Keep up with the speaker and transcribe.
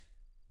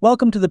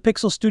Welcome to the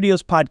Pixel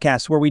Studios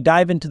podcast, where we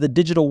dive into the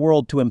digital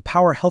world to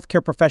empower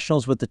healthcare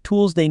professionals with the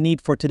tools they need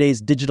for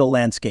today's digital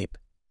landscape.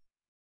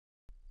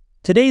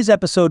 Today's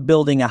episode: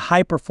 building a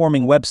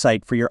high-performing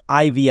website for your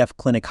IVF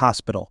Clinic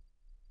hospital.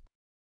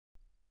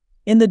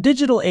 In the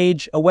digital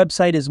age, a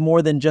website is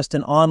more than just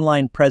an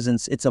online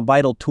presence. It's a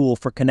vital tool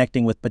for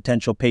connecting with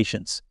potential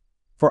patients.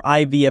 For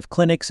IVF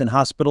clinics and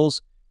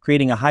hospitals,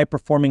 creating a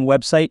high-performing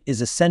website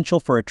is essential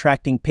for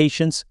attracting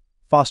patients,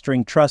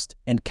 fostering trust,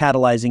 and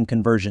catalyzing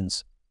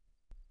conversions.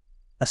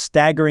 A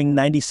staggering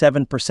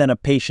 97%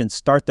 of patients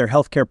start their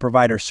healthcare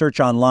provider search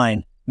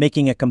online,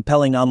 making a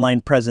compelling online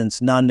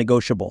presence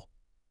non-negotiable.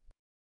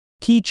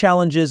 Key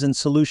challenges and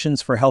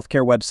solutions for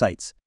healthcare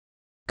websites.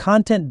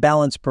 Content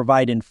balance: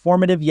 provide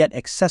informative yet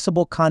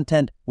accessible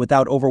content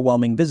without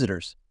overwhelming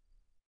visitors.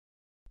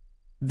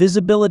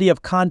 Visibility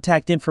of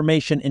contact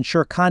information: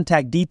 ensure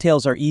contact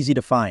details are easy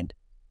to find.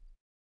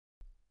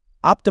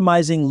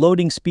 Optimizing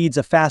loading speeds: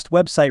 a fast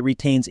website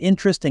retains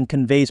interest and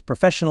conveys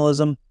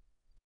professionalism.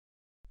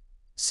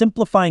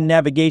 Simplifying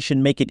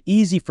navigation: make it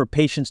easy for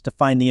patients to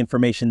find the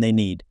information they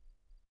need.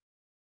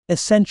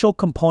 Essential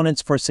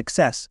components for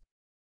success.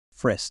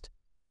 First,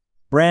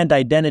 brand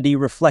identity: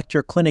 reflect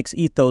your clinic's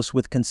ethos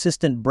with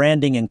consistent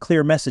branding and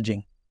clear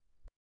messaging.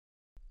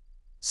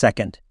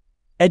 Second,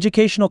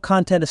 educational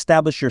content: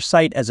 establish your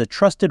site as a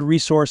trusted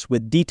resource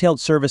with detailed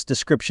service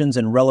descriptions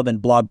and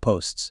relevant blog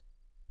posts.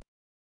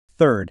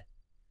 Third,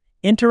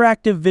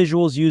 interactive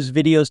visuals: use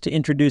videos to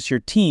introduce your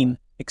team,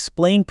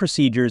 explain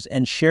procedures,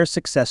 and share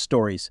success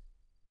stories.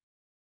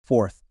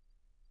 Fourth,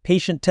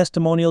 patient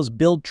testimonials: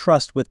 build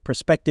trust with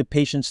prospective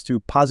patients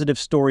through positive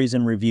stories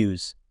and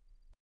reviews.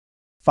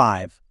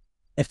 5.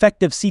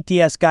 Effective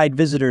CTS: guide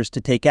visitors to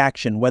take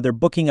action, whether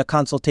booking a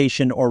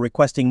consultation or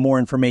requesting more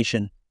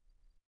information.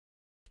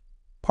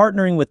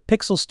 Partnering with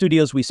Pixel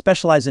Studios, we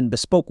specialize in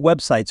bespoke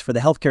websites for the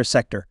healthcare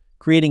sector,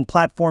 creating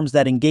platforms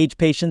that engage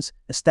patients,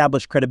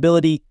 establish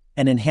credibility,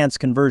 and enhance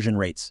conversion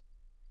rates.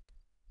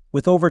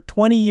 With over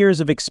 20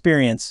 years of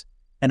experience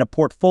and a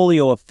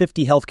portfolio of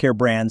 50 healthcare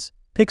brands,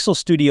 Pixel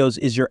Studios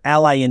is your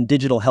ally in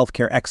digital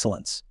healthcare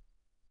excellence.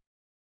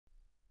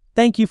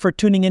 Thank you for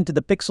tuning into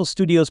the Pixel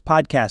Studios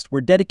podcast. We're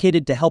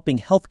dedicated to helping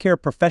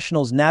healthcare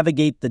professionals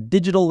navigate the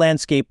digital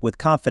landscape with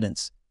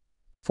confidence.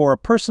 For a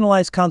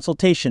personalized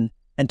consultation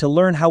and to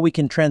learn how we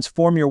can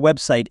transform your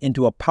website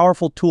into a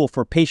powerful tool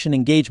for patient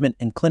engagement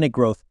and clinic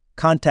growth,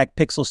 contact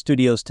Pixel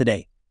Studios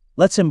today.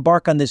 Let's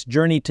embark on this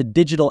journey to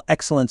digital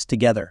excellence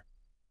together.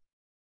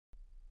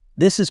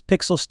 This is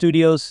Pixel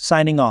Studios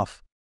signing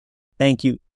off. Thank you.